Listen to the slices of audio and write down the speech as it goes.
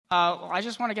I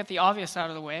just want to get the obvious out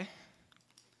of the way.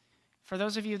 For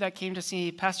those of you that came to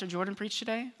see Pastor Jordan preach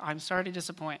today, I'm sorry to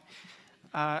disappoint.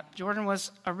 Jordan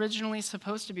was originally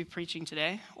supposed to be preaching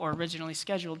today, or originally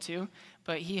scheduled to,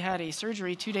 but he had a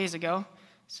surgery 2 days ago.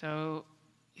 So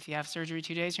if you have surgery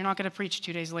 2 days, you're not going to preach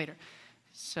 2 days later.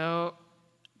 So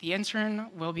the intern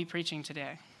will be preaching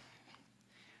today.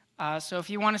 So if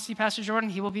you want to see Pastor Jordan,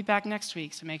 he will be back next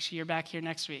week, so make sure you're back here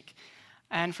next week.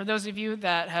 And for those of you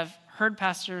that have heard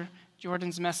Pastor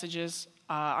Jordan's messages,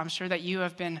 I'm sure that you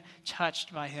have been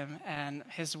touched by him and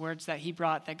his words that he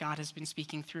brought, that God has been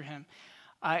speaking through him.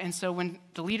 And so when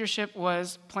the leadership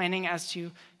was planning as to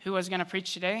who was going to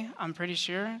preach today, I'm pretty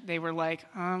sure they were like,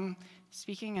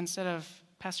 speaking instead of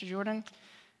Pastor Jordan?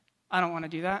 I don't want to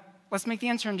do that. Let's make the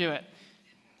intern do it.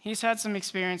 He's had some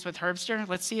experience with Herbster.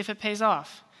 Let's see if it pays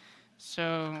off.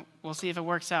 So we'll see if it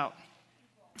works out.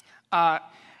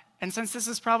 And since this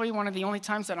is probably one of the only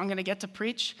times that I'm going to get to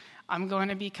preach, I'm going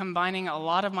to be combining a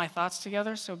lot of my thoughts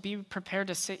together, so be prepared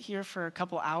to sit here for a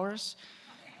couple hours.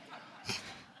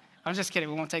 I'm just kidding,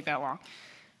 we won't take that long.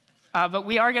 But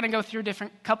we are going to go through a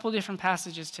couple different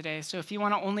passages today, so if you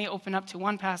want to only open up to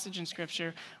one passage in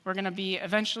Scripture, we're going to be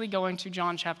eventually going to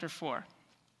John chapter 4.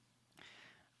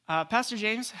 Pastor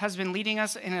James has been leading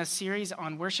us in a series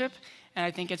on worship, and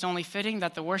I think it's only fitting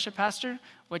that the worship pastor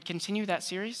would continue that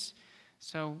series.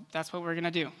 So that's what we're going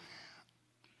to do.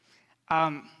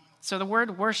 So the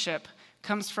word worship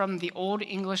comes from the Old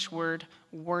English word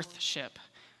worthship.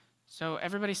 So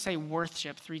everybody say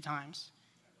worthship 3 times.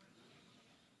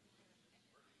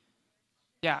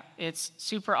 Yeah, it's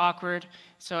super awkward.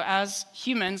 So as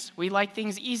humans, we like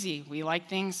things easy. We like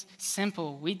things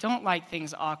simple. We don't like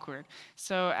things awkward.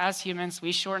 So as humans,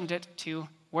 we shortened it to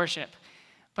worship.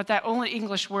 But that Old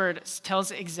English word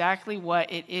tells exactly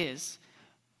what it is.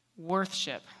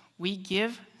 Worthship. We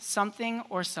give something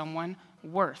or someone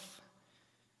worth.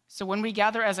 So when we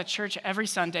gather as a church every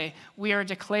Sunday, we are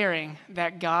declaring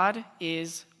that God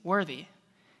is worthy.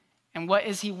 And what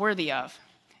is he worthy of?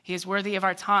 He is worthy of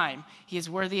our time. He is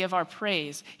worthy of our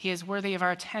praise. He is worthy of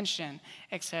our attention,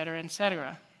 etc.,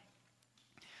 etc.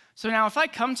 So now if I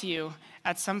come to you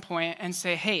at some point and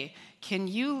say, hey, can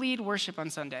you lead worship on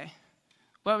Sunday?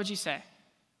 What would you say?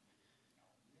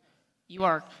 You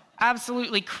are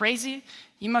absolutely crazy.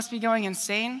 You must be going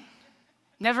insane.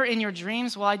 Never in your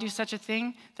dreams will I do such a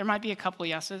thing. There might be a couple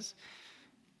yeses.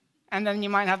 And then you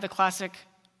might have the classic,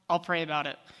 I'll pray about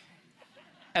it.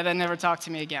 And then never talk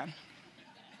to me again.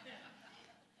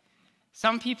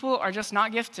 Some people are just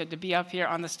not gifted to be up here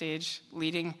on the stage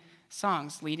leading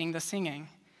songs, leading the singing.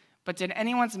 But did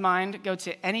anyone's mind go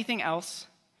to anything else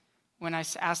when I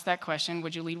asked that question,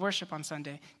 would you lead worship on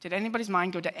Sunday? Did anybody's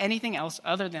mind go to anything else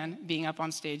other than being up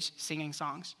on stage singing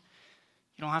songs?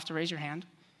 You don't have to raise your hand.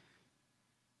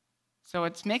 So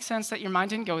it makes sense that your mind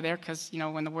didn't go there because,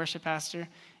 when the worship pastor,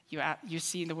 you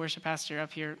see the worship pastor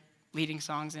up here leading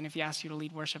songs, and if he asks you to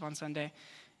lead worship on Sunday,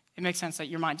 it makes sense that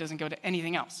your mind doesn't go to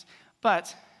anything else.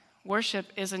 But worship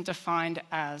isn't defined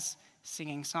as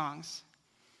singing songs.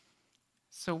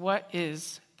 So what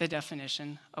is the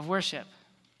definition of worship?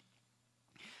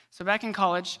 So back in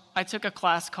college, I took a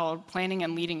class called Planning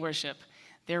and Leading Worship.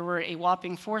 There were a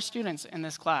whopping 4 students in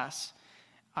this class.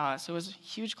 So it was a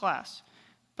huge class.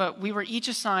 But we were each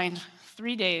assigned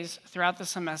 3 days throughout the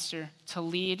semester to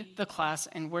lead the class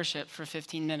in worship for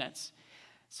 15 minutes.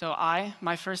 So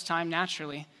my first time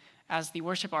naturally, as the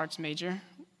worship arts major,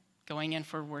 going in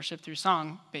for worship through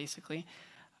song, basically,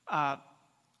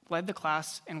 led the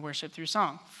class in worship through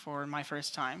song for my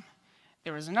first time.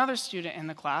 There was another student in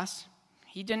the class.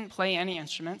 He didn't play any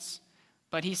instruments,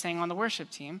 but he sang on the worship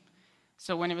team.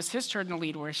 So when it was his turn to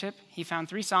lead worship, he found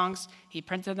 3 songs, he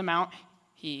printed them out,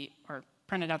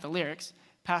 printed out the lyrics,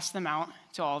 passed them out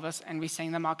to all of us, and we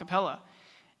sang them a cappella.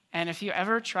 And if you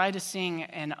ever try to sing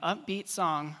an upbeat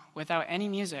song without any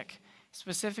music,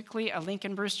 specifically a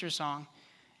Lincoln Brewster song,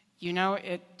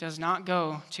 it does not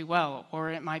go too well,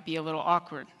 or it might be a little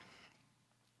awkward.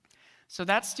 So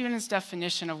that student's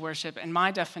definition of worship and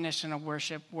my definition of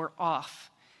worship were off.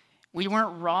 We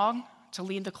weren't wrong to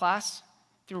lead the class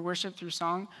through worship, through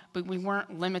song, but we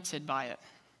weren't limited by it.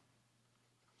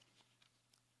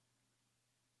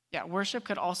 Yeah, worship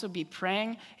could also be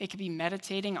praying. It could be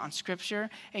meditating on Scripture.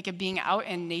 It could be being out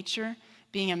in nature,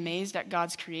 being amazed at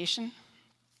God's creation,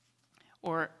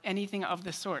 or anything of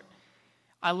the sort.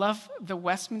 I love the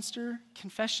Westminster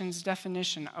Confession's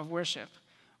definition of worship,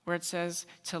 where it says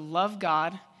to love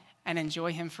God and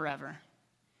enjoy him forever.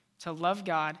 To love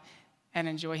God and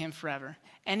enjoy him forever.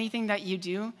 Anything that you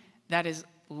do that is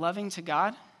loving to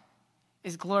God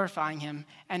is glorifying him,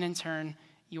 and in turn,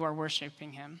 you are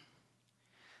worshiping him.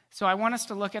 So I want us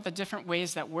to look at the different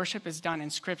ways that worship is done in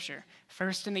Scripture,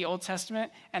 first in the Old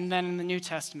Testament and then in the New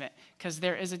Testament, because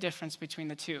there is a difference between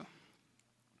the two.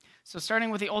 So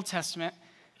starting with the Old Testament,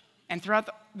 and throughout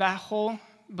that whole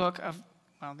book of,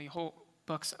 the whole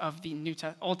books of the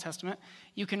Old Testament,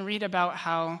 you can read about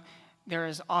how there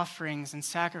is offerings and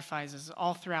sacrifices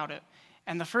all throughout it.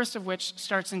 And the first of which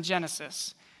starts in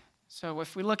Genesis. So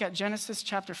if we look at Genesis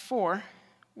chapter 4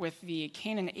 with the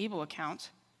Cain and Abel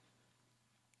account,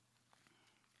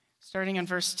 starting in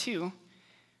verse 2,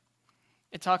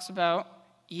 it talks about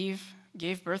Eve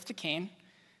gave birth to Cain,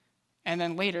 and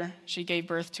then later she gave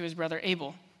birth to his brother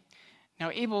Abel.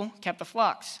 Now Abel kept the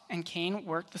flocks, and Cain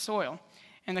worked the soil.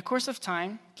 In the course of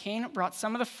time, Cain brought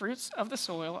some of the fruits of the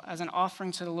soil as an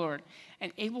offering to the Lord,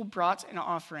 and Abel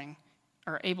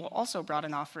also brought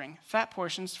an offering, fat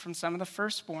portions from some of the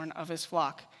firstborn of his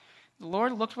flock. The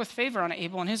Lord looked with favor on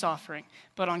Abel and his offering,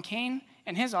 but on Cain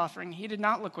and his offering he did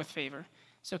not look with favor.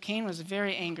 So Cain was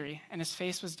very angry, and his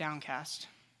face was downcast.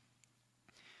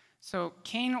 So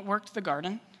Cain worked the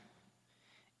garden.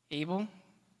 Abel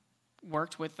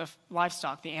worked with the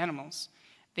livestock, the animals.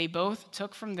 They both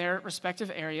took from their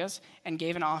respective areas and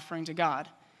gave an offering to God,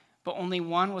 but only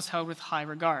one was held with high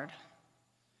regard.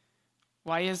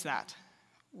 Why is that?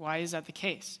 Why is that the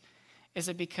case? Is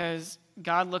it because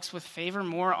God looks with favor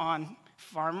more on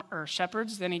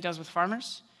shepherds than he does with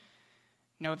farmers?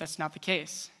 No, that's not the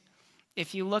case.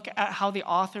 If you look at how the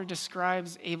author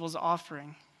describes Abel's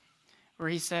offering, where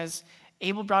he says,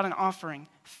 Abel brought an offering,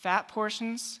 fat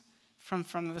portions from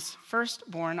the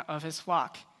firstborn of his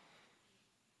flock.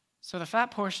 So the fat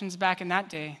portions back in that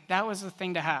day, that was the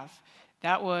thing to have.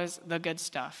 That was the good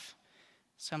stuff.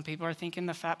 Some people are thinking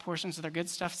the fat portions are the good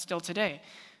stuff still today.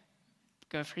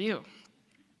 Good for you.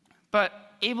 But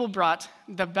Abel brought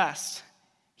the best.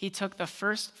 He took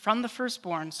from the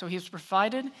firstborn, so he was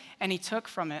provided, and he took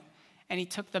from it, and he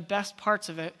took the best parts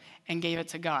of it and gave it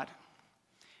to God.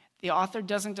 The author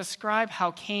doesn't describe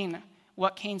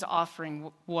what Cain's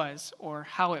offering was or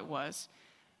how it was,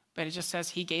 but it just says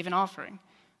he gave an offering.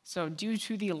 So due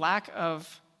to the lack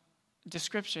of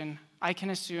description,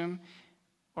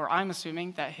 I'm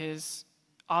assuming that his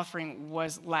offering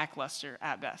was lackluster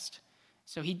at best.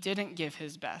 So he didn't give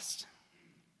his best.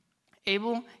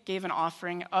 Abel gave an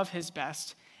offering of his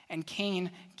best, and Cain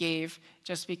gave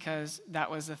just because that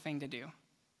was the thing to do.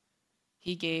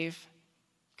 He gave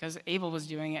because Abel was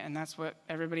doing it, and that's what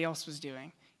everybody else was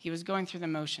doing. He was going through the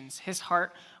motions. His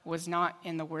heart was not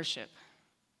in the worship.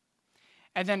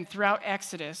 And then throughout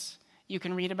Exodus, you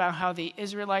can read about how the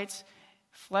Israelites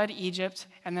fled Egypt,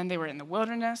 and then they were in the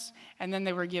wilderness, and then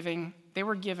they were given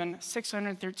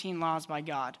 613 laws by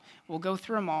God. We'll go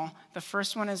through them all. The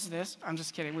first one is this. I'm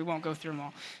just kidding. We won't go through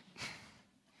them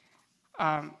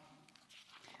all.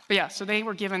 So they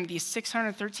were given these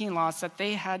 613 laws that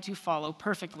they had to follow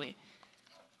perfectly.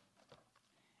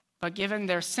 But given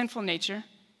their sinful nature,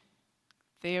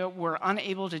 they were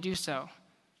unable to do so.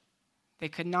 They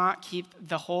could not keep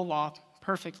the whole law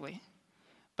perfectly.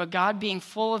 But God, being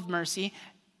full of mercy,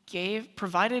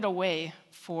 provided a way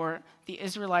for the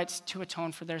Israelites to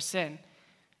atone for their sin.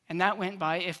 And that went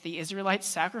by if the Israelites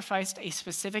sacrificed a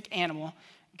specific animal,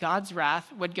 God's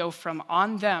wrath would go from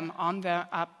on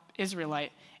the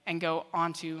Israelite, and go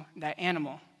onto that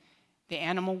animal. The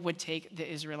animal would take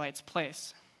the Israelites'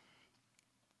 place.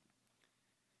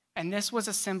 And this was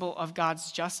a symbol of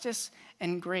God's justice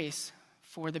and grace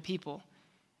for the people.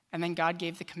 And then God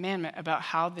gave the commandment about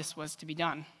how this was to be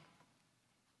done.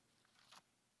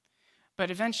 But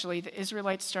eventually, the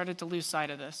Israelites started to lose sight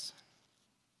of this.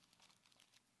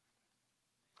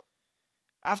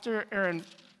 In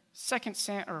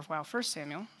 1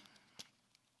 Samuel,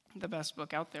 the best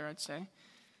book out there, I'd say.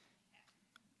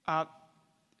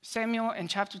 Samuel in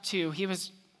chapter 2, he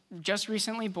was just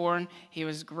recently born, he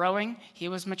was growing, he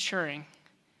was maturing.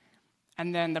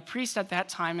 And then the priest at that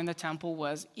time in the temple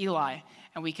was Eli,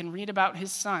 and we can read about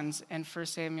his sons in 1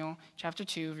 Samuel chapter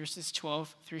 2, verses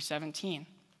 12 through 17.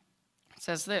 It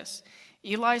says this,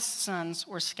 Eli's sons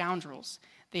were scoundrels.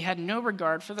 They had no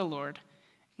regard for the Lord.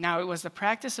 Now it was the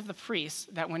practice of the priests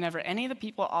that whenever any of the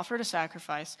people offered a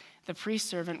sacrifice, the priest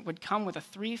servant would come with a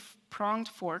three-pronged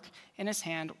fork in his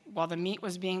hand while the meat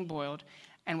was being boiled,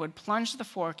 and would plunge the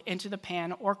fork into the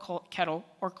pan or kettle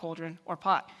or cauldron or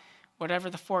pot. Whatever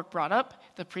the fork brought up,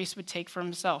 the priest would take for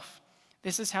himself.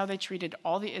 This is how they treated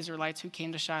all the Israelites who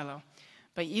came to Shiloh.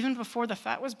 But even before the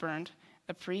fat was burned,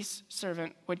 the priest's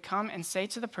servant would come and say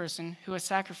to the person who was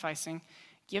sacrificing,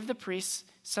 give the priest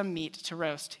some meat to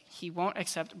roast. He won't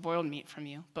accept boiled meat from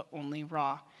you, but only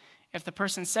raw. If the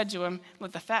person said to him,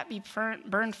 let the fat be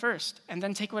burned first, and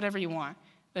then take whatever you want,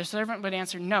 The servant would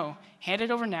answer, 'No, hand it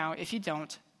over now. If you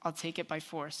don't, I'll take it by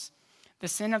force.' The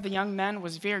sin of the young men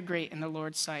was very great in the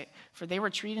Lord's sight, for they were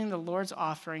treating the Lord's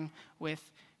offering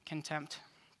with contempt."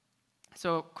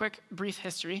 So, quick, brief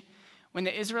history. When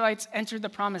the Israelites entered the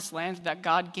promised land that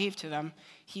God gave to them,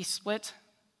 he split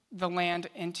the land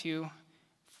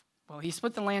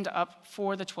up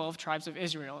for the 12 tribes of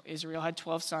Israel. Israel had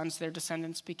 12 sons. Their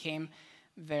descendants became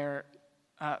a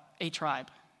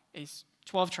tribe,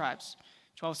 12 tribes.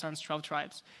 12 sons, 12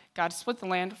 tribes. God split the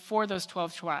land for those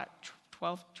 12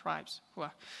 tribes.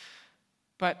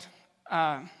 But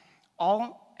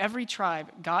every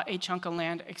tribe got a chunk of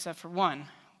land except for one,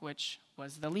 which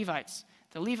was the Levites.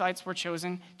 The Levites were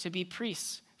chosen to be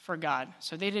priests for God.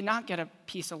 So they did not get a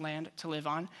piece of land to live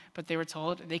on, but they were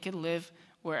told they could live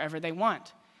wherever they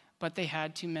want, but they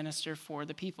had to minister for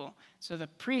the people. So the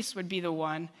priests would be the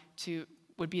ones to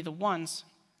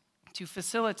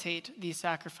facilitate these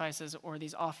sacrifices or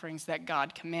these offerings that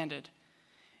God commanded.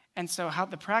 And so how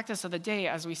the practice of the day,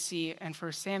 as we see in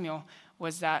 1 Samuel,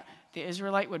 was that the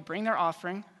Israelite would bring their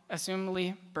offering,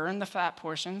 assumably burn the fat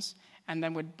portions, and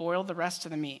then would boil the rest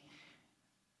of the meat.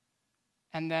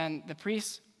 And then the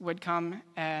priests would come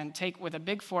and take with a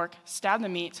big fork, stab the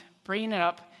meat, bring it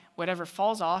up. Whatever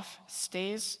falls off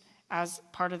stays as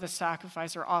part of the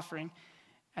sacrifice or offering.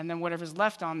 And then whatever's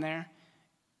left on there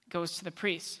goes to the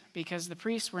priests, because the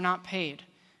priests were not paid.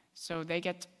 So they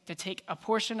get to take a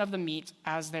portion of the meat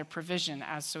as their provision,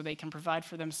 so they can provide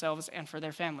for themselves and for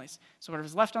their families. So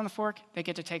whatever's left on the fork, they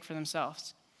get to take for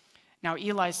themselves. Now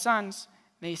Eli's sons,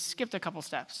 they skipped a couple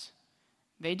steps.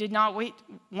 They did not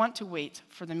want to wait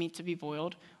for the meat to be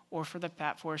boiled or for the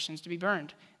fat portions to be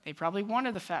burned. They probably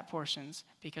wanted the fat portions,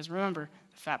 because remember,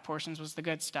 the fat portions was the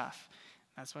good stuff.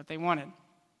 That's what they wanted.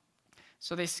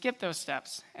 So they skipped those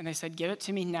steps, and they said, "Give it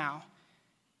to me now."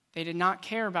 They did not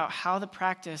care about how the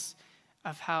practice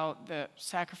of how the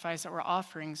sacrifice or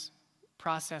offerings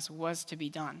process was to be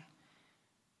done.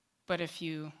 But if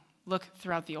you look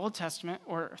throughout the Old Testament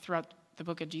or throughout the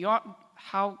book of Deuteronomy,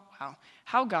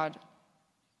 how God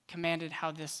commanded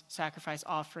how this sacrifice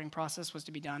offering process was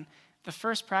to be done, the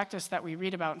first practice that we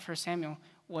read about in 1 Samuel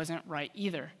wasn't right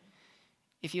either.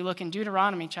 If you look in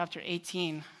Deuteronomy chapter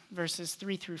 18, verses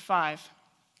 3 through 5,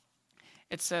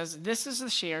 it says, "This is the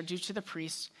share due to the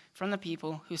priests from the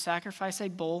people who sacrifice a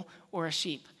bull or a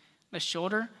sheep, the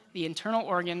shoulder, the internal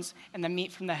organs, and the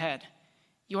meat from the head.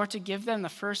 You are to give them the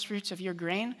first fruits of your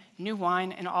grain, new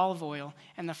wine, and olive oil,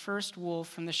 and the first wool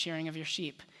from the shearing of your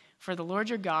sheep. For the Lord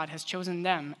your God has chosen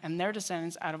them and their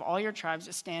descendants out of all your tribes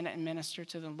to stand and minister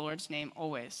to the Lord's name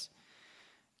always."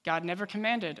 God never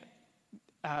commanded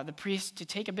the priest to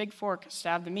take a big fork,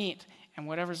 stab the meat, and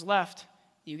whatever's left,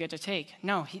 you get to take.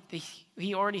 No,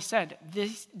 he already said,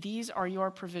 these are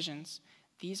your provisions.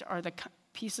 These are the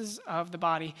pieces of the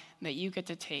body that you get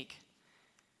to take.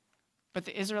 But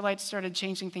the Israelites started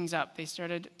changing things up. They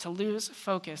started to lose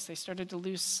focus. They started to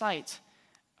lose sight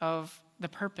of the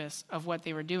purpose of what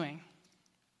they were doing.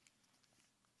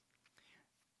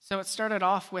 So it started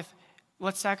off with,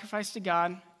 let's sacrifice to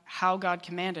God how God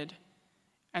commanded.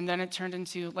 And then it turned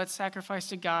into, let's sacrifice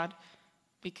to God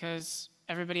because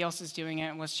everybody else is doing it,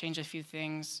 and let's change a few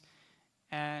things.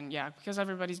 And yeah, because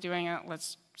everybody's doing it,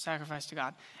 let's sacrifice to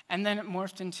God. And then it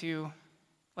morphed into,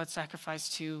 let's sacrifice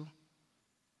to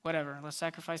whatever. Let's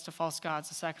sacrifice to false gods.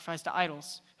 Let's sacrifice to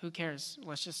idols. Who cares?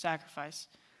 Let's just sacrifice.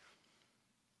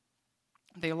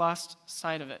 They lost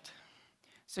sight of it.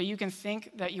 So you can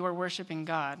think that you are worshiping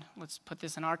God. Let's put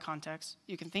this in our context.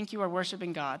 You can think you are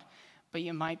worshiping God, but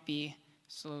you might be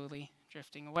slowly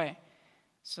drifting away.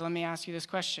 So let me ask you this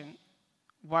question.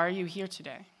 Why are you here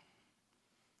today?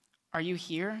 Are you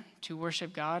here to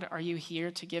worship God? Are you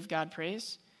here to give God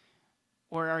praise?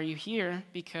 Or are you here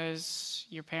because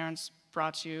your parents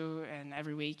brought you and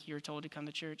every week you're told to come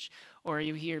to church? Or are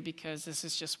you here because this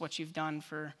is just what you've done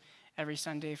for every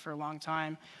Sunday for a long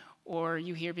time? Or are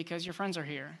you here because your friends are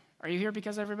here? Are you here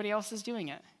because everybody else is doing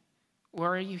it?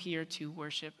 Or are you here to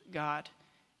worship God?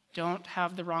 Don't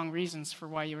have the wrong reasons for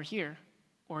why you are here,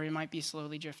 or you might be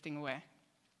slowly drifting away.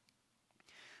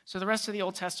 So the rest of the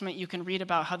Old Testament, you can read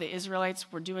about how the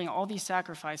Israelites were doing all these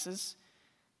sacrifices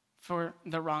for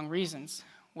the wrong reasons,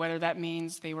 whether that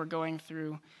means they were going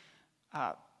through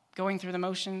the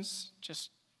motions, just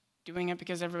doing it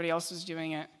because everybody else is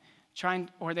doing it,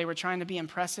 or they were trying to be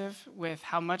impressive with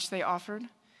how much they offered,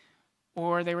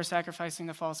 or they were sacrificing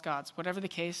to false gods. Whatever the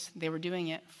case, they were doing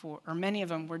it or many of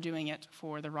them were doing it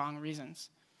for the wrong reasons.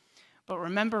 But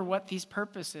remember what these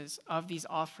purposes of these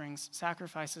offerings,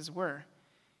 sacrifices were.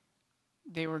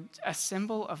 They were a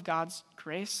symbol of God's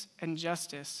grace and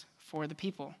justice for the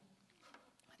people.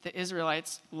 the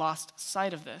Israelites lost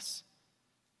sight of this,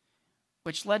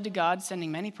 which led to God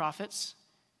sending many prophets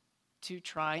to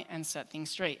try and set things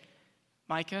straight.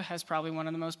 Micah has probably one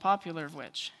of the most popular of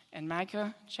which. In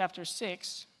Micah chapter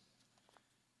 6,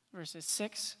 verses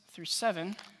 6 through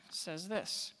 7 says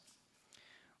this: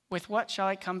 "With what shall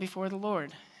I come before the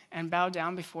Lord and bow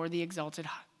down before the exalted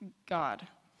God?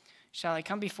 Shall I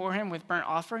come before him with burnt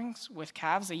offerings, with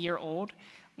calves a year old?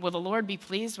 Will the Lord be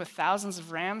pleased with thousands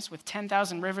of rams, with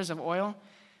 10,000 rivers of oil?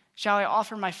 Shall I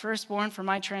offer my firstborn for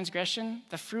my transgression,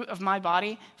 the fruit of my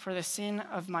body for the sin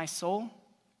of my soul?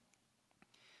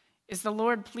 Is the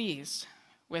Lord pleased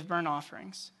with burnt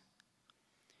offerings?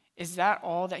 Is that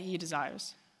all that he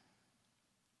desires?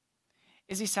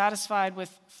 Is he satisfied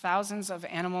with thousands of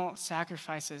animal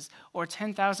sacrifices or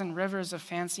 10,000 rivers of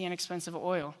fancy and expensive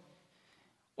oil?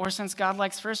 Or since God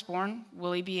likes firstborn,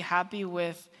 will he be happy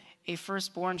with a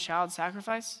firstborn child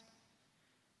sacrifice?"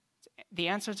 The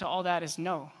answer to all that is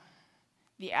no.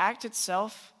 The act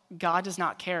itself, God does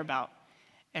not care about,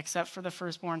 except for the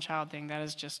firstborn child thing. That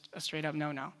is just a straight up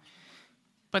no-no.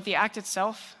 But the act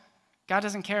itself, God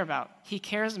doesn't care about. He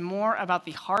cares more about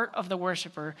the heart of the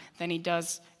worshiper than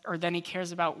he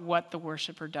cares about what the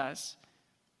worshiper does.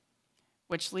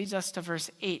 Which leads us to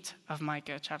verse 8 of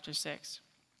Micah chapter 6.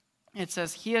 It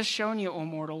says, "He has shown you, O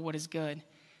mortal, what is good.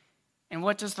 And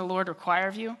what does the Lord require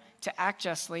of you? To act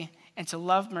justly, and to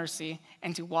love mercy,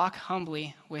 and to walk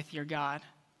humbly with your God."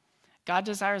 God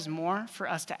desires more for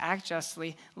us to act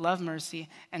justly, love mercy,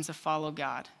 and to follow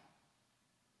God.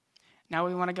 Now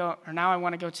I want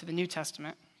to go to the New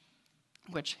Testament,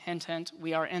 which, hint, hint,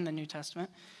 we are in the New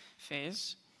Testament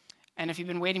phase. And if you've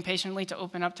been waiting patiently to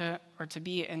open up to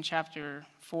be in chapter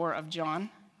 4 of John,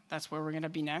 that's where we're going to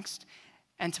be next.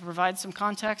 And to provide some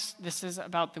context, this is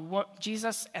about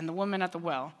Jesus and the woman at the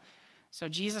well. So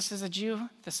Jesus is a Jew,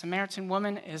 the Samaritan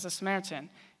woman is a Samaritan.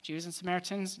 Jews and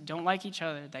Samaritans don't like each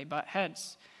other, they butt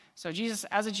heads. So Jesus,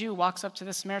 as a Jew, walks up to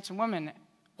the Samaritan woman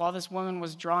while this woman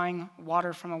was drawing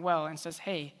water from a well and says,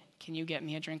 "Hey, can you get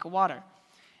me a drink of water?"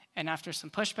 And after some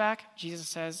pushback, Jesus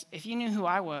says, "If you knew who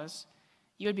I was,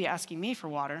 you would be asking me for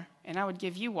water, and I would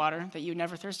give you water that you would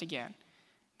never thirst again."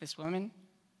 This woman,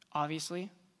 obviously,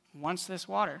 wants this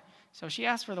water. So she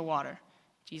asks for the water.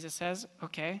 Jesus says,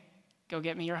 "Okay, go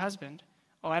get me your husband."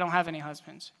 "Oh, I don't have any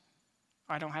husbands."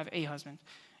 "I don't have a husband."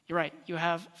 "You're right, you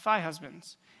have 5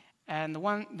 husbands. And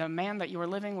the man that you are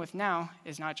living with now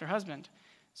is not your husband."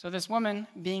 So this woman,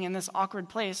 being in this awkward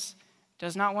place,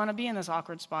 does not want to be in this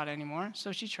awkward spot anymore.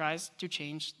 So she tries to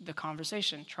change the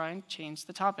conversation, try and change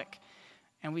the topic.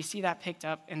 And we see that picked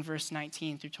up in verse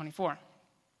 19 through 24. It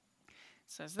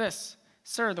says this: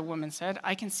 "Sir," the woman said,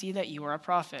 "I can see that you are a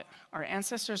prophet. Our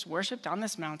ancestors worshipped on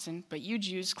this mountain, but you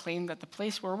Jews claim that the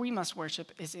place where we must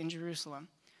worship is in Jerusalem."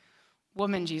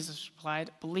 "Woman," Jesus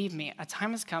replied, "believe me, a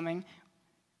time is coming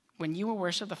when you will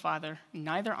worship the Father,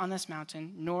 neither on this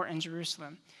mountain nor in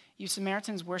Jerusalem. You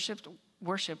Samaritans worship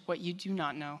what you do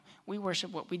not know. We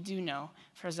worship what we do know,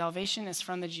 for salvation is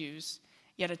from the Jews.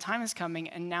 Yet a time is coming,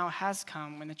 and now has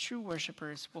come, when the true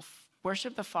worshipers will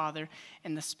worship the Father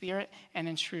in the Spirit and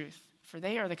in truth, for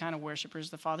they are the kind of worshipers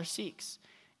the Father seeks.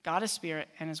 God is spirit,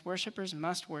 and his worshipers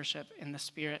must worship in the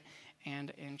Spirit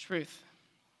and in truth."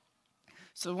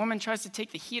 So the woman tries to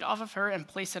take the heat off of her and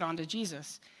place it onto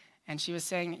Jesus. And she was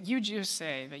saying, "You Jews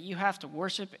say that you have to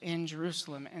worship in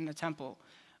Jerusalem in the temple,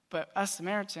 but us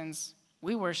Samaritans,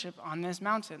 we worship on this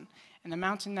mountain." And the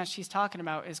mountain that she's talking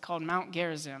about is called Mount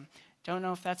Gerizim. Don't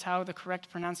know if that's how the correct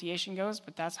pronunciation goes,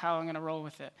 but that's how I'm going to roll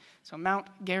with it. So Mount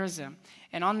Gerizim.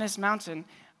 And on this mountain,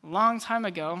 a long time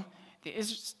ago,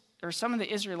 some of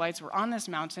the Israelites were on this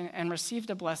mountain and received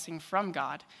a blessing from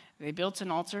God. They built an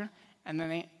altar, and then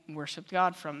they worshiped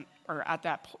God at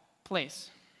that place.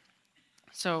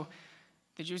 So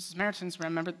the Jews and Samaritans,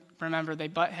 remember, they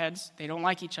butt heads. They don't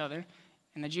like each other.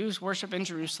 And the Jews worship in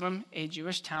Jerusalem, a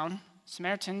Jewish town.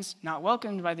 Samaritans, not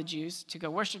welcomed by the Jews to go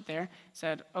worship there,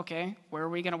 said, "Okay, where are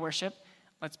we going to worship?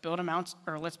 Let's build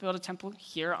a temple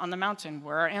here on the mountain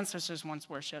where our ancestors once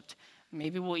worshipped.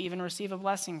 Maybe we'll even receive a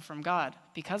blessing from God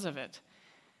because of it."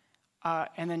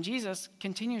 And then Jesus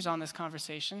continues on this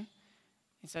conversation.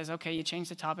 He says, "Okay, you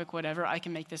changed the topic, whatever. I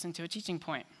can make this into a teaching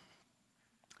point."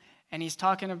 And he's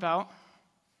talking about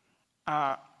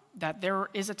that there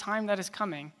is a time that is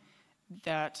coming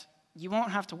that you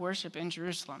won't have to worship in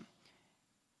Jerusalem.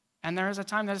 And there is a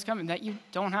time that is coming that you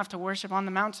don't have to worship on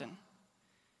the mountain.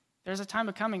 There's a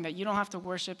time coming that you don't have to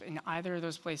worship in either of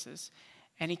those places.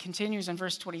 And he continues in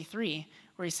verse 23,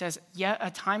 where he says, "Yet a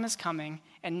time is coming,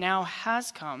 and now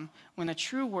has come, when the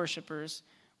true worshipers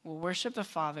will worship the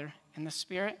Father in the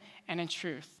Spirit and in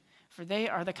truth, for for they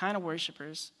are the kind of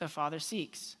worshipers the Father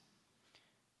seeks.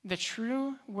 The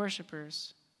true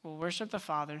worshipers will worship the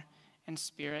Father in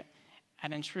spirit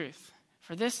and in truth,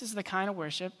 for this is the kind of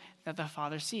worship that the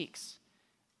Father seeks.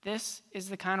 This is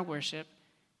the kind of worship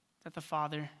that the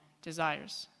Father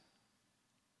desires.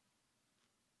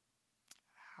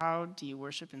 How do you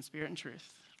worship in spirit and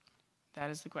truth?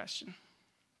 That is the question.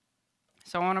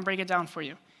 So I want to break it down for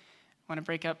you.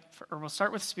 We'll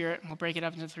start with spirit, and we'll break it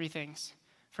up into three things.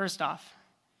 First off,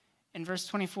 in verse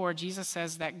 24, Jesus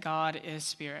says that God is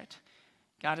spirit.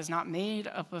 God is not made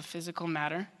up of physical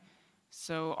matter,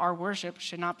 so our worship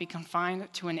should not be confined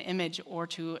to an image or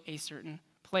to a certain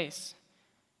place.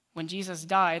 When Jesus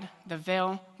died, the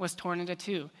veil was torn into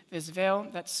two. This veil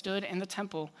that stood in the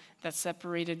temple that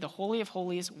separated the Holy of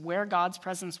Holies, where God's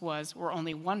presence was, where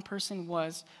only one person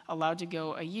was allowed to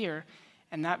go a year,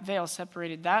 and that veil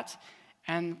separated that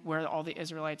and where all the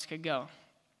Israelites could go.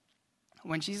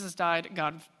 When Jesus died,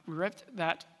 God ripped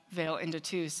that veil into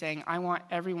two, saying, I want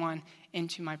everyone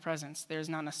into my presence. There's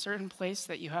not a certain place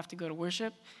that you have to go to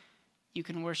worship. You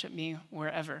can worship me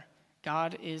wherever.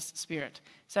 God is spirit.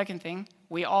 Second thing,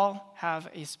 we all have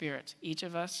a spirit. Each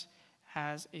of us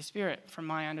has a spirit. From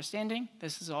my understanding,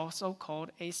 this is also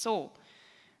called a soul.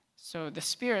 So the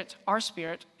spirit, our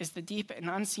spirit, is the deep and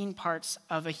unseen parts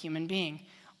of a human being,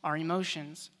 our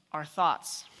emotions, our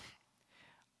thoughts.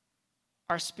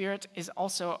 Our spirit is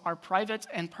also our private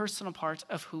and personal part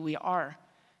of who we are.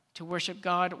 To worship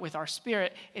God with our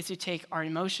spirit is to take our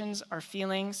emotions, our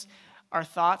feelings, our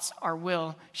thoughts, our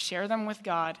will, share them with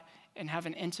God, and have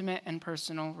an intimate and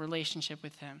personal relationship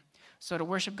with him. So to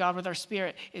worship God with our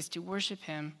spirit is to worship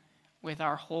him with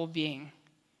our whole being.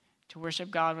 To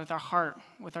worship God with our heart,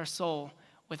 with our soul,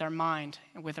 with our mind,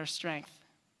 and with our strength.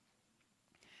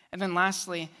 And then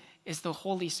lastly is the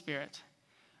Holy Spirit.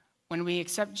 When we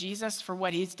accept Jesus for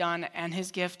what he's done and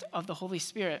his gift of the Holy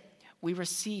Spirit, we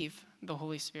receive the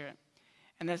Holy Spirit.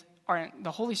 And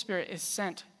the Holy Spirit is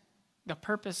sent. The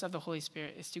purpose of the Holy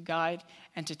Spirit is to guide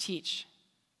and to teach.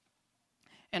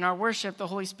 In our worship, the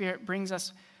Holy Spirit brings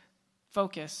us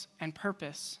focus and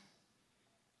purpose,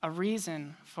 a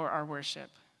reason for our worship.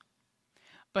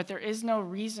 But there is no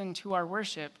reason to our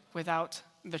worship without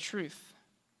the truth.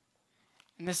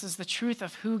 And this is the truth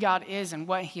of who God is and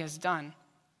what he has done.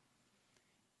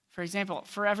 For example,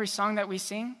 for every song that we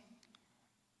sing,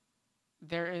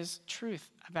 there is truth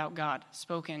about God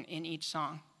spoken in each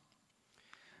song.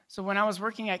 So when I was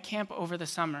working at camp over the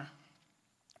summer,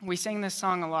 we sang this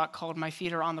song a lot called My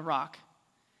Feet Are on the Rock.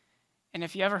 And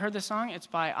if you ever heard this song, it's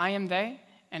by I Am They,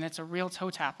 and it's a real toe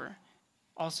tapper,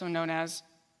 also known as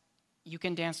You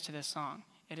Can Dance to This Song.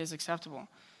 It is acceptable.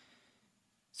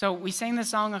 So we sang this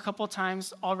song a couple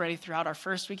times already throughout our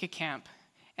first week of camp,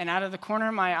 and out of the corner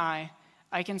of my eye,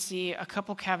 I can see a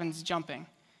couple cabins jumping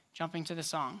to the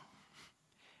song.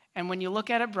 And when you look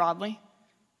at it broadly,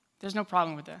 there's no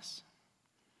problem with this.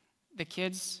 The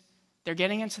kids, they're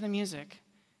getting into the music.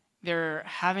 They're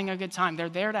having a good time. They're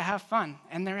there to have fun,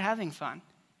 and they're having fun.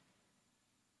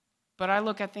 But I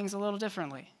look at things a little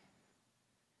differently.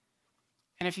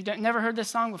 And if you've never heard this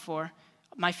song before,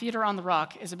 My Feet Are on the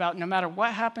Rock is about no matter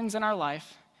what happens in our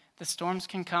life, the storms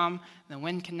can come, the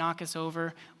wind can knock us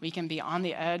over, we can be on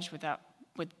the edge with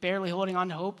barely holding on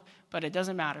to hope, but it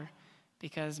doesn't matter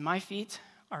because my feet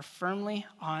are firmly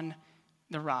on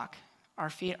the rock. Our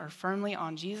feet are firmly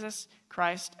on Jesus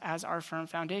Christ as our firm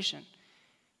foundation.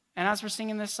 And as we're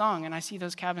singing this song and I see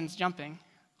those cabins jumping,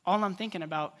 all I'm thinking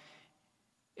about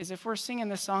is if we're singing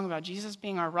this song about Jesus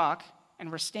being our rock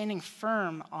and we're standing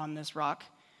firm on this rock,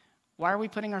 why are we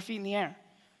putting our feet in the air?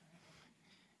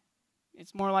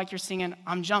 It's more like you're singing,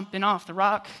 I'm jumping off the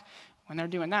rock when they're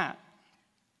doing that.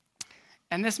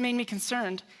 And this made me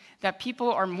concerned that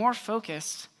people are more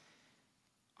focused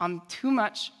on too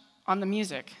much on the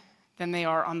music than they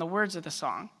are on the words of the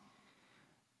song.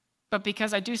 But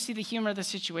because I do see the humor of the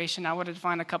situation, I would have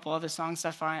find a couple other songs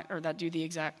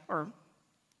that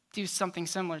do something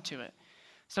similar to it.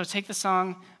 So take the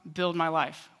song, Build My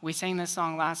Life. We sang this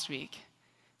song last week.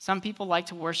 Some people like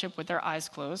to worship with their eyes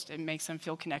closed. It makes them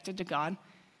feel connected to God.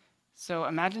 So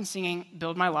imagine singing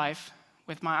Build My Life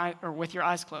with your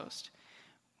eyes closed.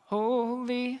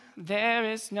 Holy, there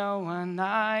is no one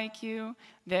like you.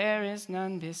 There is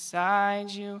none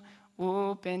beside you.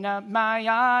 Open up my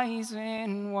eyes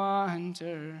in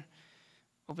wonder.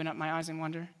 Open up my eyes in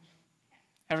wonder.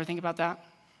 Ever think about that?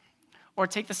 Or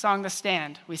take the song The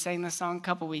Stand. We sang this song a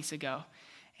couple weeks ago.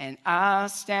 And I'll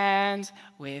stand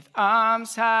with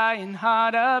arms high and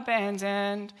heart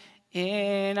abandoned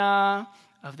in awe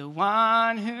of the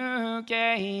one who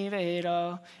gave it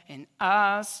all. And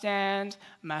I'll stand,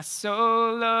 my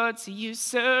soul, Lord, to you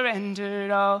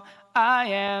surrendered. All I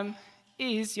am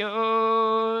is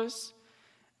yours.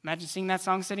 Imagine singing that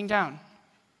song sitting down.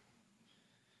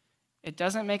 It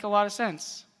doesn't make a lot of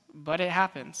sense, but it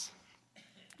happens.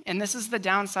 And this is the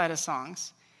downside of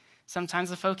songs.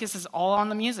 Sometimes the focus is all on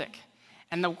the music,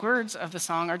 and the words of the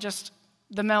song are just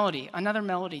the melody, another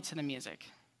melody to the music.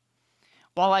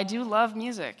 While I do love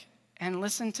music and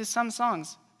listen to some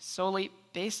songs solely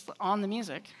based on the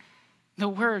music, the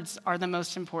words are the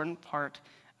most important part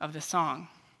of the song.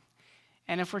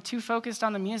 And if we're too focused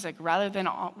on the music rather than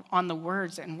on the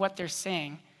words and what they're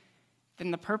saying,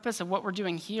 then the purpose of what we're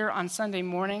doing here on Sunday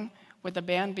morning with the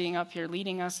band being up here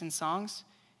leading us in songs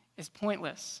is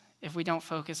pointless if we don't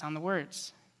focus on the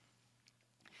words.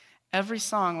 Every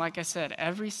song, like I said,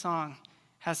 every song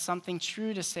has something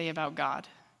true to say about God.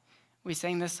 We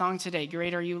sang this song today,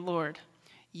 Great Are You, Lord.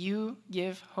 You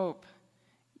give hope.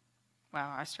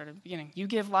 Wow, I started at the beginning. You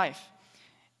give life.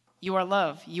 You are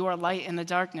love. You are light in the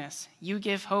darkness. You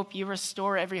give hope. You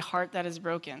restore every heart that is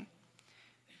broken.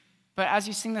 But as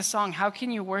you sing this song, how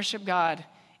can you worship God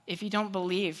if you don't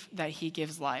believe that he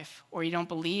gives life, or you don't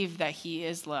believe that he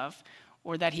is love,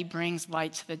 or that he brings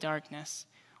light to the darkness,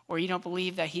 or you don't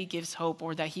believe that he gives hope,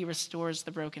 or that he restores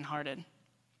the brokenhearted?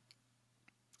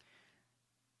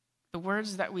 The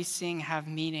words that we sing have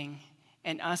meaning,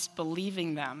 and us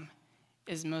believing them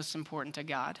is most important to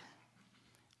God.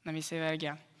 Let me say that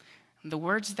again. The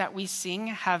words that we sing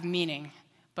have meaning,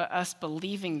 but us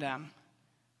believing them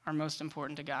are most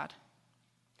important to God.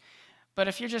 But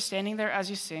if you're just standing there as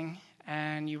you sing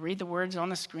and you read the words on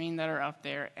the screen that are up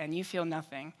there and you feel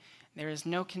nothing, there is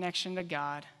no connection to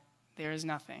God, there is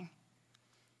nothing.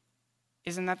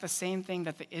 Isn't that the same thing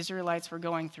that the Israelites were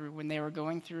going through when they were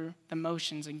going through the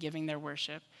motions and giving their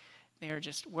worship? They are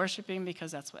just worshiping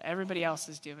because that's what everybody else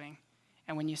is doing.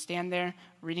 And when you stand there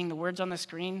reading the words on the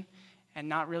screen and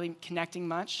not really connecting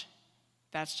much,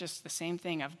 that's just the same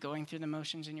thing of going through the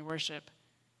motions in your worship.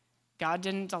 God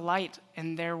didn't delight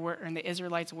in the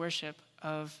Israelites' worship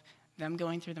of them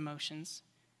going through the motions.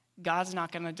 God's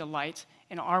not going to delight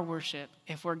in our worship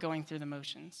if we're going through the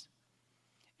motions.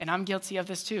 And I'm guilty of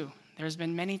this too. There's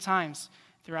been many times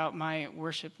throughout my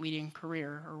worship leading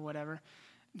career or whatever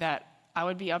that I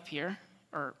would be up here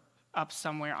or up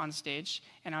somewhere on stage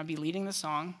and I'd be leading the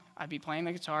song, I'd be playing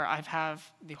the guitar, I'd have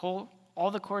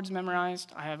all the chords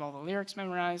memorized, I have all the lyrics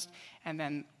memorized, and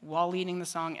then while leading the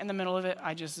song, in the middle of it,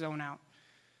 I just zone out.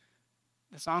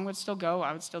 The song would still go,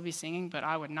 I would still be singing, but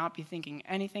I would not be thinking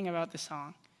anything about the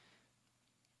song.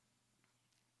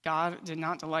 God did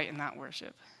not delight in that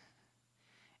worship.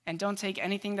 And don't take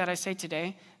anything that I say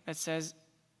today that says,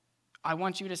 I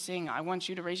want you to sing, I want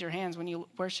you to raise your hands when you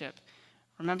worship.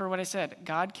 Remember what I said,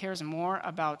 God cares more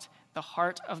about the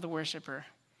heart of the worshiper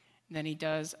than he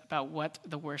does about what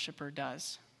the worshiper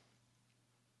does.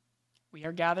 We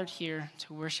are gathered here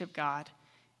to worship God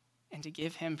and to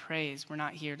give him praise. We're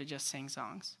not here to just sing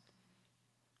songs.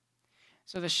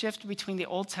 So the shift between the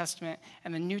Old Testament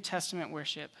and the New Testament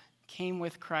worship came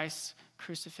with Christ's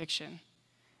crucifixion.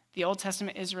 The Old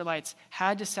Testament Israelites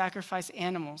had to sacrifice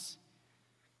animals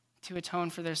to atone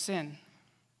for their sin.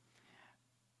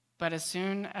 But as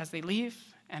soon as they leave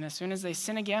and as soon as they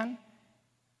sin again,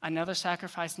 another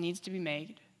sacrifice needs to be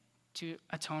made to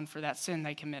atone for that sin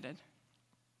they committed.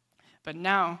 But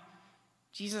now,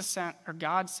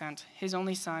 God sent his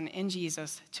only Son in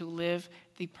Jesus to live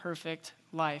the perfect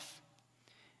life.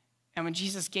 And when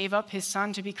Jesus gave up his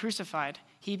Son to be crucified,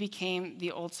 he became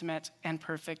the ultimate and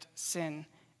perfect sin.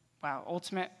 Wow,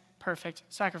 ultimate, perfect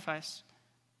sacrifice.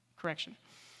 Correction.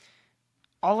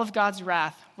 All of God's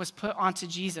wrath was put onto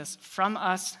Jesus, from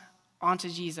us onto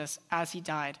Jesus as he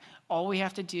died. All we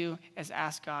have to do is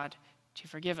ask God to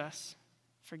forgive us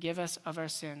of our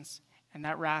sins, and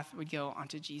that wrath would go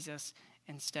onto Jesus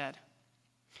instead.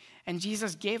 And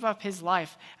Jesus gave up his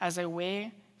life as a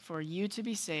way for you to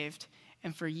be saved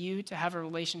and for you to have a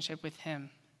relationship with him.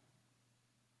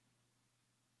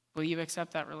 Will you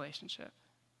accept that relationship?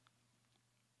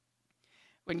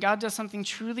 When God does something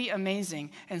truly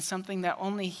amazing and something that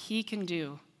only he can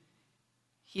do,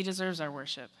 he deserves our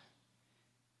worship.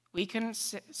 We couldn't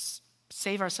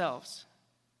save ourselves.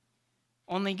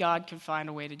 Only God could find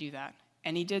a way to do that.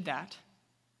 And he did that.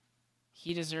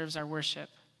 He deserves our worship.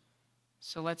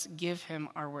 So let's give him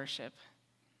our worship.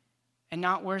 And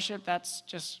not worship that's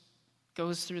just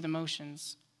goes through the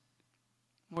motions.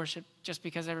 Worship just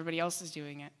because everybody else is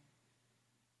doing it.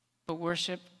 But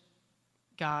worship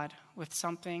God with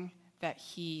something that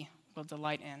he will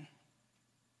delight in.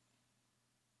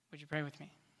 Would you pray with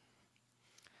me?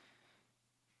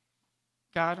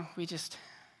 God, we just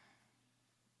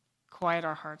quiet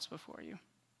our hearts before you.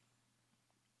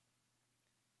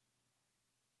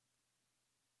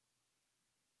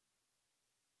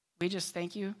 We just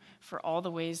thank you for all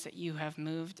the ways that you have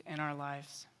moved in our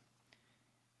lives,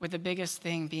 with the biggest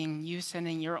thing being you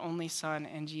sending your only Son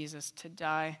and Jesus to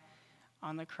die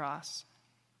on the cross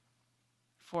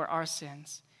for our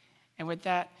sins. And with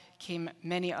that came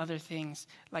many other things,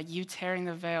 like you tearing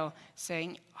the veil,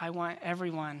 saying, I want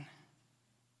everyone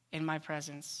in my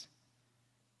presence.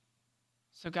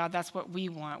 So God, that's what we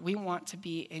want. We want to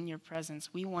be in your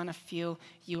presence. We want to feel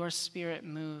your Spirit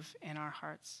move in our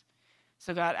hearts.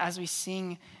 So God, as we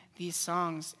sing these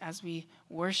songs, as we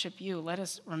worship you, let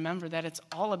us remember that it's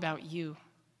all about you.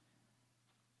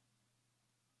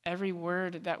 Every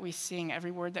word that we sing, every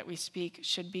word that we speak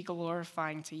should be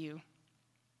glorifying to you.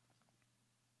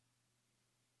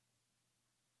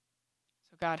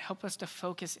 So God, help us to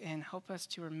focus in, help us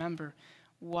to remember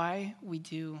why we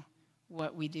do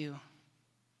what we do.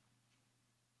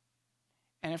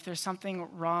 And if there's something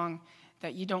wrong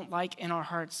that you don't like in our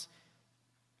hearts,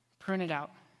 prune it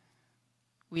out.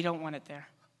 We don't want it there.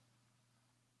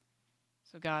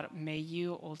 So God, may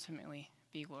you ultimately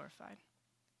be glorified.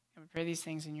 And we pray these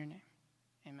things in your name.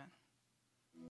 Amen.